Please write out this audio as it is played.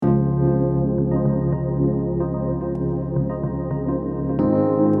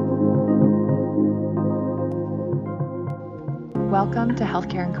Welcome to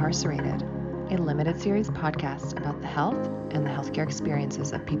Healthcare Incarcerated, a limited series podcast about the health and the healthcare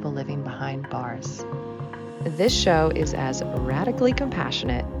experiences of people living behind bars. This show is as radically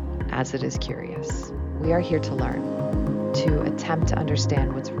compassionate as it is curious. We are here to learn, to attempt to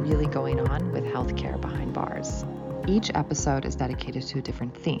understand what's really going on with healthcare behind bars. Each episode is dedicated to a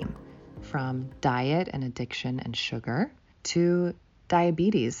different theme, from diet and addiction and sugar to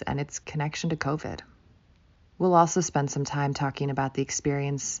diabetes and its connection to COVID. We'll also spend some time talking about the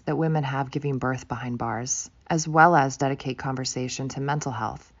experience that women have giving birth behind bars, as well as dedicate conversation to mental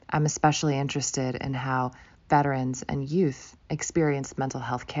health. I'm especially interested in how veterans and youth experience mental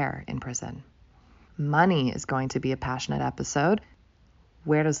health care in prison. Money is going to be a passionate episode.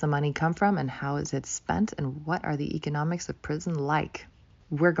 Where does the money come from and how is it spent and what are the economics of prison like?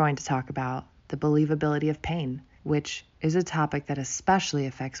 We're going to talk about the believability of pain, which is a topic that especially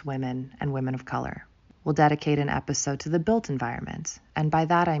affects women and women of color. We'll dedicate an episode to the built environment, and by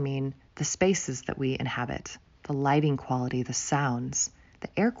that I mean the spaces that we inhabit, the lighting quality, the sounds, the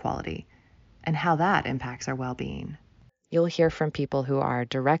air quality, and how that impacts our well-being. You'll hear from people who are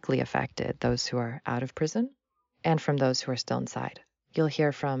directly affected, those who are out of prison, and from those who are still inside. You'll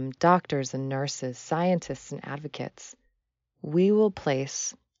hear from doctors and nurses, scientists and advocates. We will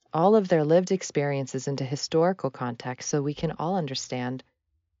place all of their lived experiences into historical context so we can all understand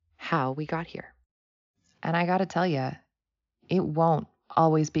how we got here. And I gotta tell you, it won't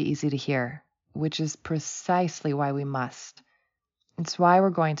always be easy to hear, which is precisely why we must. It's why we're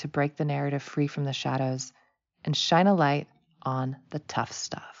going to break the narrative free from the shadows and shine a light on the tough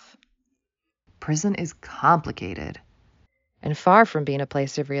stuff. Prison is complicated. And far from being a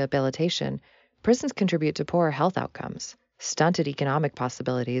place of rehabilitation, prisons contribute to poorer health outcomes, stunted economic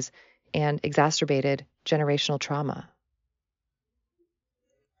possibilities, and exacerbated generational trauma.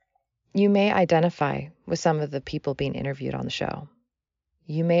 You may identify with some of the people being interviewed on the show.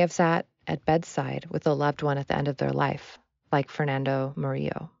 You may have sat at bedside with a loved one at the end of their life, like Fernando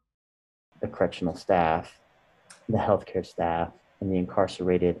Murillo. The correctional staff, the healthcare staff, and the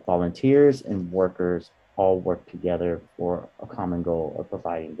incarcerated volunteers and workers all work together for a common goal of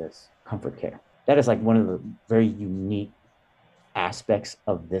providing this comfort care. That is like one of the very unique aspects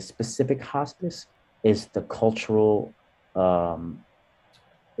of this specific hospice is the cultural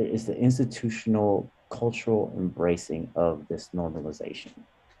is the institutional cultural embracing of this normalization,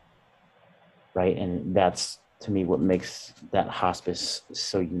 right? And that's, to me, what makes that hospice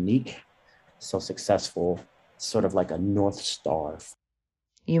so unique, so successful, sort of like a North Star.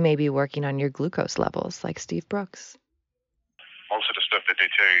 You may be working on your glucose levels like Steve Brooks. Most of the stuff that they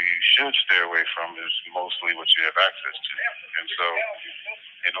tell you should stay away from is mostly what you have access to. And so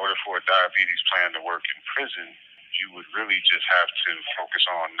in order for a diabetes plan to work in prison, you would really just have to focus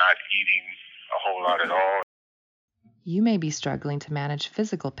on not eating a whole lot at all. You may be struggling to manage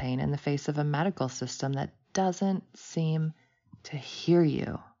physical pain in the face of a medical system that doesn't seem to hear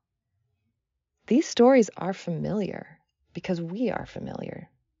you. These stories are familiar because we are familiar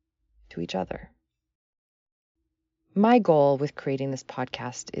to each other. My goal with creating this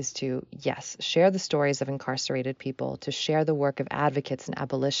podcast is to, yes, share the stories of incarcerated people, to share the work of advocates and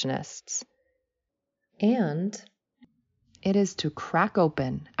abolitionists, and it is to crack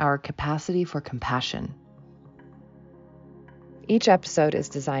open our capacity for compassion. Each episode is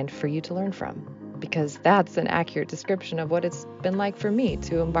designed for you to learn from, because that's an accurate description of what it's been like for me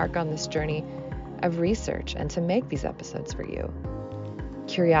to embark on this journey of research and to make these episodes for you.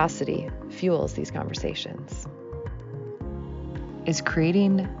 Curiosity fuels these conversations. Is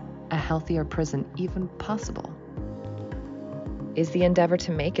creating a healthier prison even possible? Is the endeavor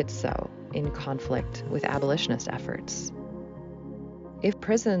to make it so in conflict with abolitionist efforts? If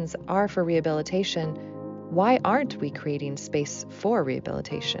prisons are for rehabilitation, why aren't we creating space for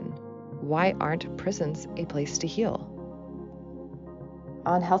rehabilitation? Why aren't prisons a place to heal?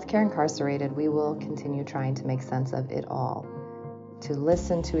 On Healthcare Incarcerated, we will continue trying to make sense of it all, to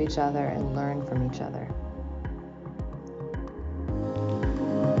listen to each other and learn from each other.